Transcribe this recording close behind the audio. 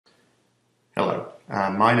Hello,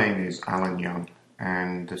 my name is Alan Young,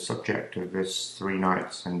 and the subject of this Three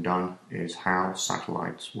Nights and Done is how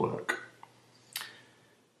satellites work.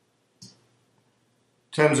 In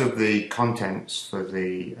terms of the contents for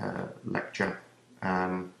the lecture,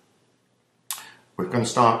 we're going to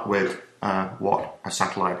start with what a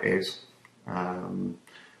satellite is, and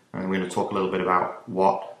we're going to talk a little bit about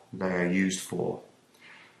what they're used for,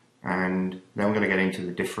 and then we're going to get into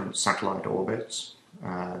the different satellite orbits,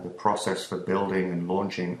 the process for building and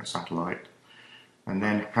launching a satellite, and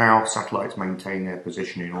then how satellites maintain their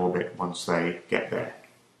position in orbit once they get there.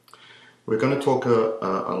 We're going to talk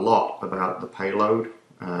a lot about the payload,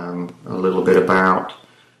 a little bit about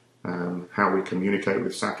how we communicate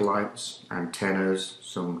with satellites, antennas,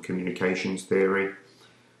 some communications theory.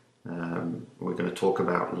 We're going to talk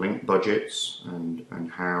about link budgets and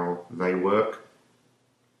how they work.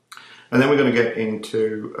 And then we're going to get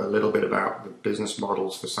into a little bit about the business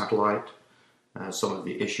models for satellite, some of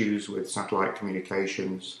the issues with satellite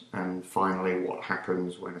communications, and finally what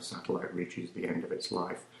happens when a satellite reaches the end of its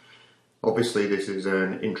life. Obviously this is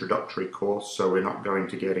an introductory course, so we're not going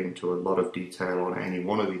to get into a lot of detail on any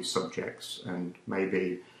one of these subjects, and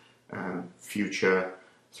maybe future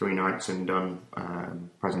Three Nights and Done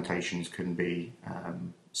presentations can be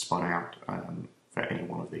spun out for any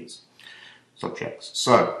one of these subjects.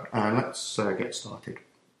 So let's get started.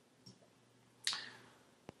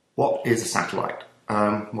 What is a satellite?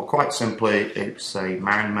 Well, quite simply, it's a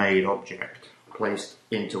man-made object placed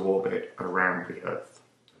into orbit around the Earth.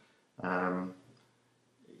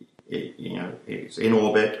 It's in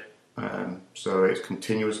orbit, so it's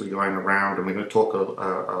continuously going around, and we're going to talk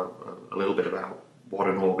a little bit about what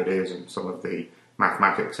an orbit is and some of the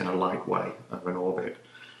mathematics in a light way of an orbit.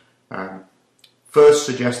 First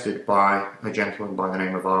suggested by a gentleman by the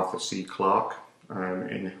name of Arthur C. Clarke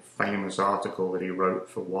in a famous article that he wrote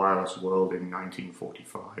for Wireless World in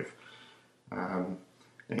 1945.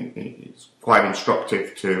 It's quite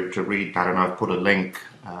instructive to read that, and I've put a link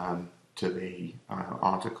to the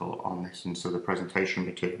article on this, and so the presentation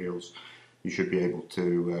materials, you should be able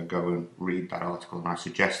to go and read that article, and I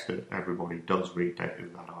suggest that everybody does read that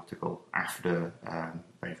article after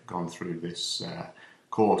they've gone through this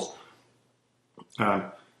course.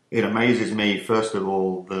 It amazes me, first of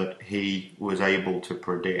all, that he was able to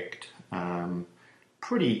predict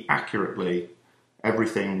pretty accurately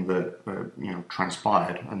everything that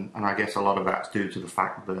transpired, and I guess a lot of that's due to the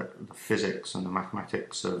fact that the physics and the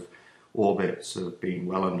mathematics of orbits have been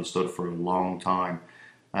well understood for a long time.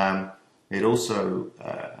 It also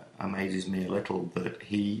amazes me a little that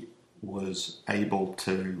he was able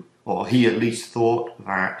to, or he at least thought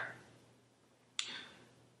that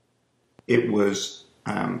it was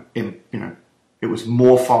it was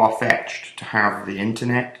more far-fetched to have the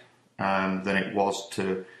internet than it was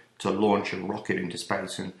to launch a rocket into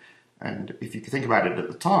space. And if you think about it at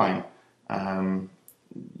the time,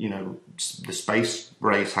 the space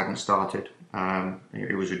race hadn't started.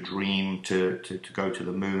 It was a dream to go to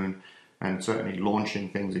the moon, and certainly launching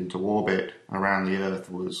things into orbit around the Earth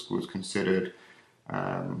was considered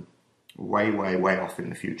way off in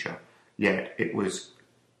the future. Yet it was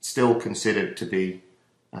still considered to be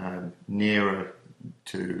nearer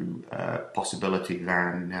to possibility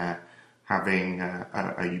than having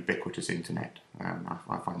a ubiquitous internet.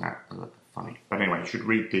 I find that a little funny. But anyway, you should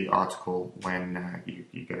read the article when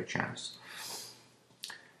you get a chance.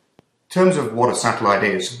 In terms of what a satellite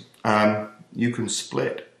is, you can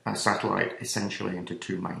split a satellite essentially into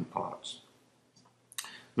two main parts.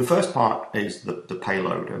 The first part is the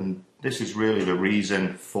payload, and this is really the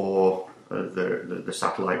reason for the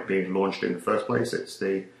satellite being launched in the first place. It's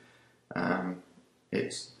the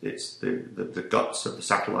guts of the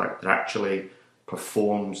satellite that actually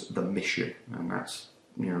performs the mission, and that's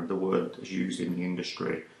the word that's used in the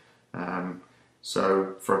industry.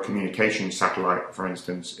 So for a communication satellite, for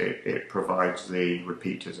instance, it provides the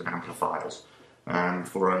repeaters and amplifiers.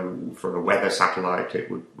 For a weather satellite, it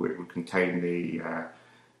would contain the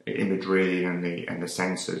imagery and the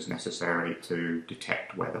sensors necessary to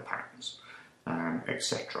detect weather patterns,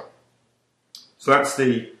 etc. So that's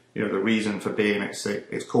the reason for being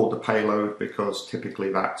it's called the payload, because typically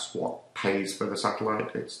that's what pays for the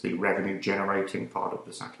satellite. It's the revenue generating part of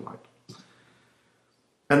the satellite.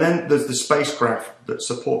 And then there's the spacecraft that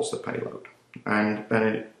supports the payload, and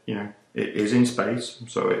it is in space,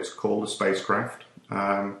 so it's called a spacecraft.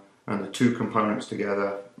 And the two components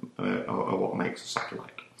together are what makes a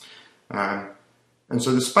satellite. And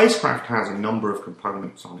so the spacecraft has a number of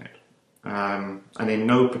components on it, and in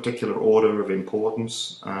no particular order of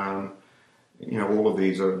importance. All of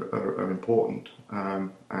these are important,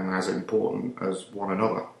 and as important as one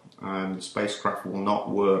another. the spacecraft will not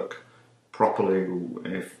work properly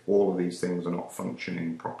if all of these things are not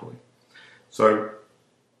functioning properly. So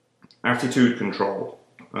attitude control,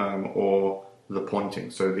 or the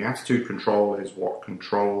pointing. So the attitude control is what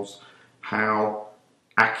controls how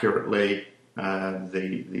accurately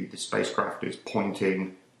the spacecraft is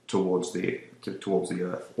pointing towards the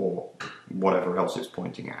Earth or whatever else it's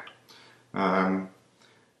pointing at.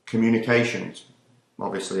 Communications,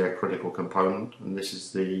 obviously a critical component, and this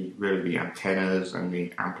is really the antennas and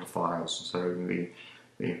the amplifiers. So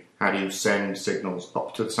how do you send signals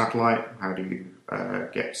up to the satellite? How do you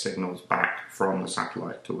get signals back from the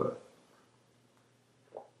satellite to Earth?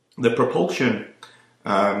 The propulsion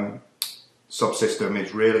subsystem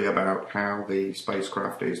is really about how the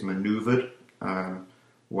spacecraft is maneuvered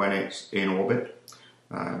when it's in orbit.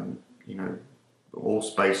 All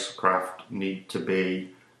spacecraft need to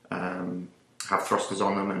be have thrusters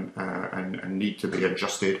on them and need to be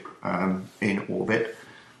adjusted in orbit.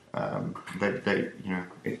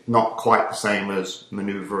 It's not quite the same as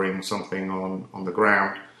maneuvering something on the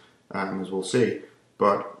ground, as we'll see,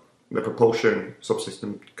 but the propulsion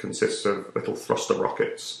subsystem consists of little thruster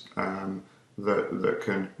rockets that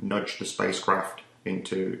can nudge the spacecraft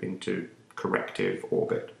into corrective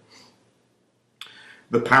orbit.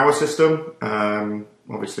 The power system,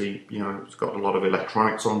 obviously, it's got a lot of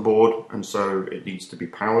electronics on board, and so it needs to be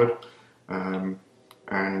powered.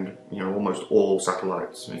 And almost all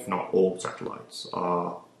satellites, if not all satellites,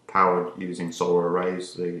 are powered using solar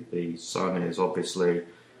arrays. The sun is obviously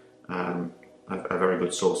a very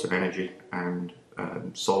good source of energy, and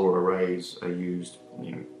solar arrays are used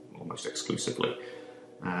almost exclusively.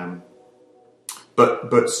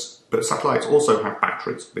 But satellites also have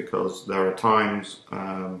batteries, because there are times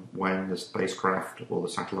when the spacecraft or the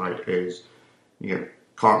satellite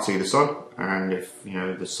can't see the sun, and if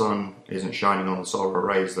the sun isn't shining on the solar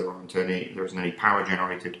arrays, there isn't any power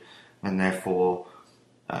generated, and therefore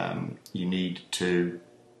you need to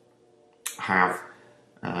have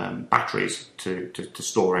batteries to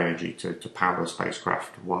store energy to power the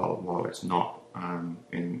spacecraft while it's not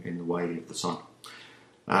in the way of the sun.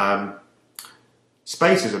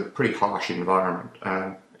 Space is a pretty harsh environment.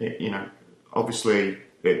 Obviously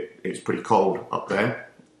it's pretty cold up there,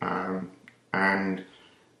 and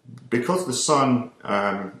because the sun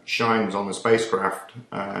shines on the spacecraft,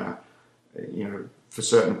 for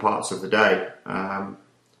certain parts of the day,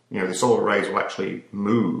 the solar rays will actually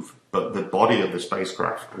move, but the body of the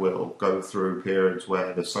spacecraft will go through periods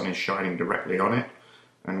where the sun is shining directly on it,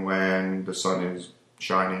 and when the sun is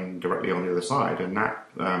shining directly on the other side, and that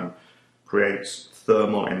creates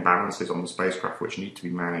thermal imbalances on the spacecraft which need to be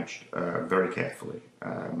managed very carefully.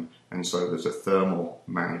 And so there's a thermal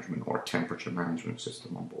management or a temperature management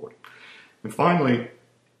system on board. And finally,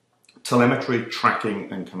 telemetry, tracking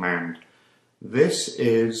and command. This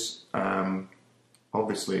is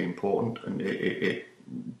obviously important, and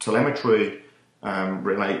telemetry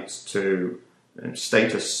relates to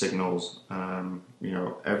status signals.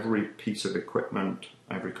 Every piece of equipment,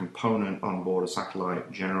 every component on board a satellite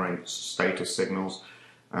generates status signals,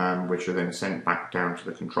 which are then sent back down to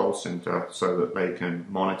the control center so that they can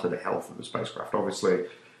monitor the health of the spacecraft. Obviously,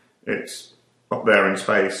 it's up there in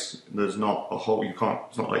space. There's not a whole.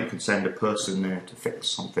 It's not like you can send a person there to fix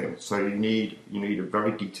something. So you need a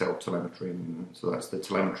very detailed telemetry, and so that's the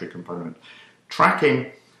telemetry component.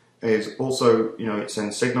 Tracking is also, it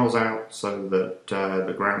sends signals out so that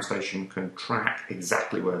the ground station can track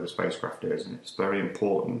exactly where the spacecraft is, and it's very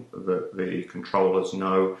important that the controllers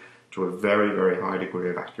know to a very, very high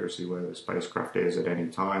degree of accuracy where the spacecraft is at any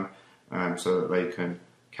time, so that they can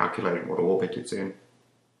calculate what orbit it's in,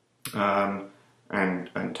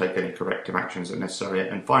 and take any corrective actions that are necessary.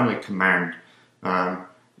 And finally, command.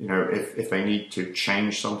 If they need to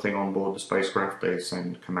change something on board the spacecraft, they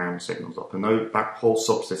send command signals up. And that whole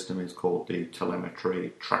subsystem is called the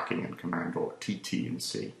telemetry, tracking and command, or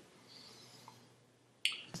TT&C.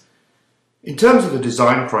 In terms of the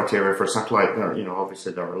design criteria for a satellite,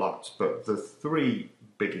 obviously there are lots, but the three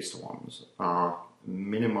biggest ones are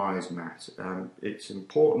minimize mass. It's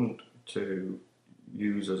important to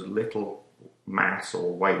use as little mass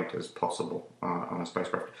or weight as possible on a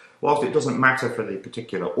spacecraft. Whilst it doesn't matter for the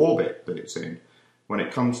particular orbit that it's in, when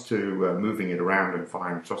it comes to moving it around and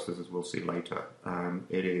firing thrusters, as we'll see later,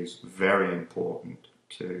 it is very important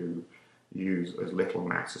to use as little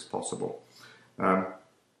mass as possible. A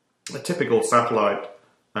typical satellite,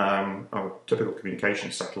 or typical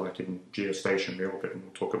communication satellite in geostationary orbit, and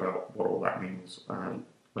we'll talk about what all that means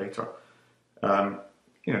later,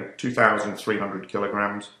 2,300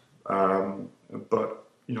 kilograms, but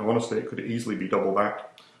honestly, it could easily be double that.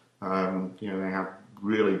 They have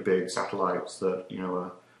really big satellites that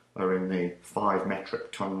are in the 5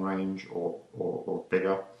 metric ton range or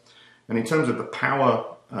bigger. And in terms of the power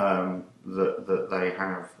that they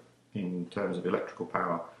have in terms of electrical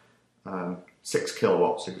power, 6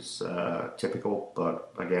 kilowatts is typical,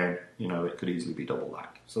 but again, it could easily be double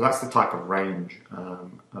that. So that's the type of range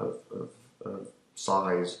of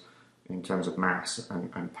size in terms of mass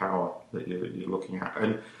and power that you're looking at.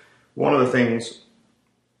 And one of the things,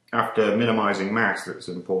 after minimizing mass, that's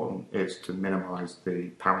important is to minimize the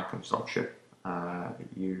power consumption.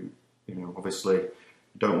 You obviously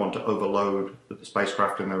don't want to overload the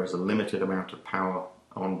spacecraft, and there is a limited amount of power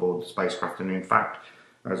on board the spacecraft. And in fact,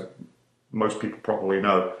 as most people probably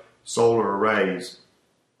know, solar arrays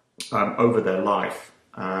over their life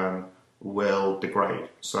will degrade.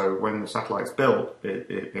 So when the satellite's built,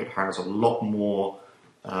 it has a lot more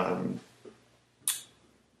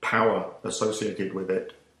power associated with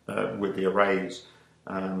it, with the arrays,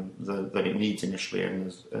 than it needs initially,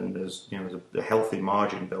 and there's a healthy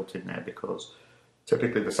margin built in there, because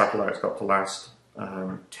typically the satellite's got to last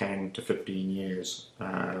 10 to 15 years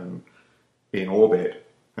in orbit,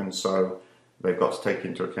 and so they've got to take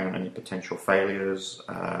into account any potential failures.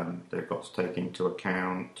 They've got to take into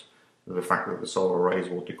account the fact that the solar arrays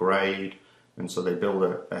will degrade, and so they build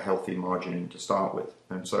a healthy margin in to start with.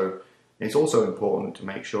 And so it's also important to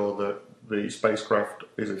make sure that the spacecraft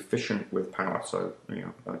is efficient with power. So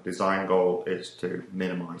a design goal is to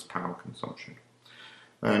minimize power consumption.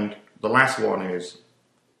 And the last one is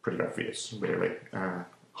pretty obvious, really,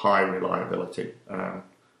 high reliability.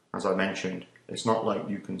 As I mentioned, it's not like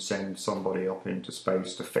you can send somebody up into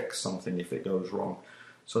space to fix something if it goes wrong.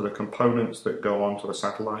 So the components that go onto a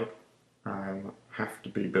satellite have to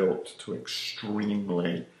be built to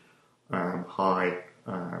extremely high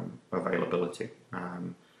availability.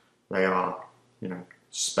 They are,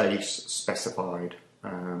 space specified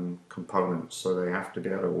components, so they have to be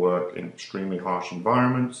able to work in extremely harsh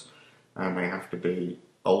environments, and they have to be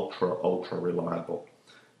ultra reliable.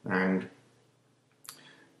 And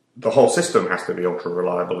the whole system has to be ultra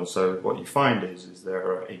reliable, and so what you find is there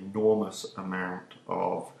are enormous amount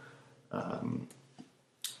of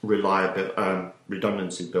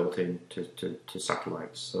redundancy built into to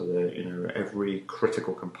satellites. So that every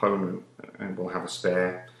critical component and will have a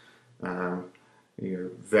spare.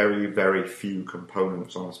 Very few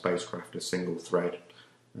components on a spacecraft are single thread,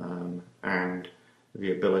 and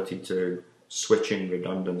the ability to switch in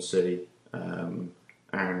redundancy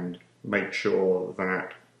and make sure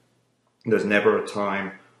that there's never a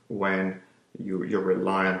time when you're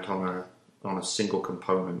reliant on a single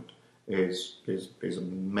component is a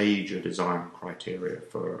major design criteria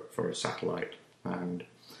for a satellite. And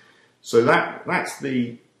so that's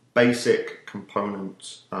the basic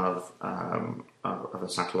components of a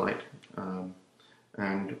satellite.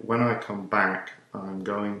 And when I come back, I'm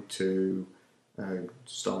going to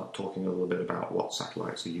start talking a little bit about what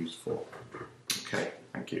satellites are used for. Okay,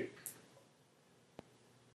 thank you.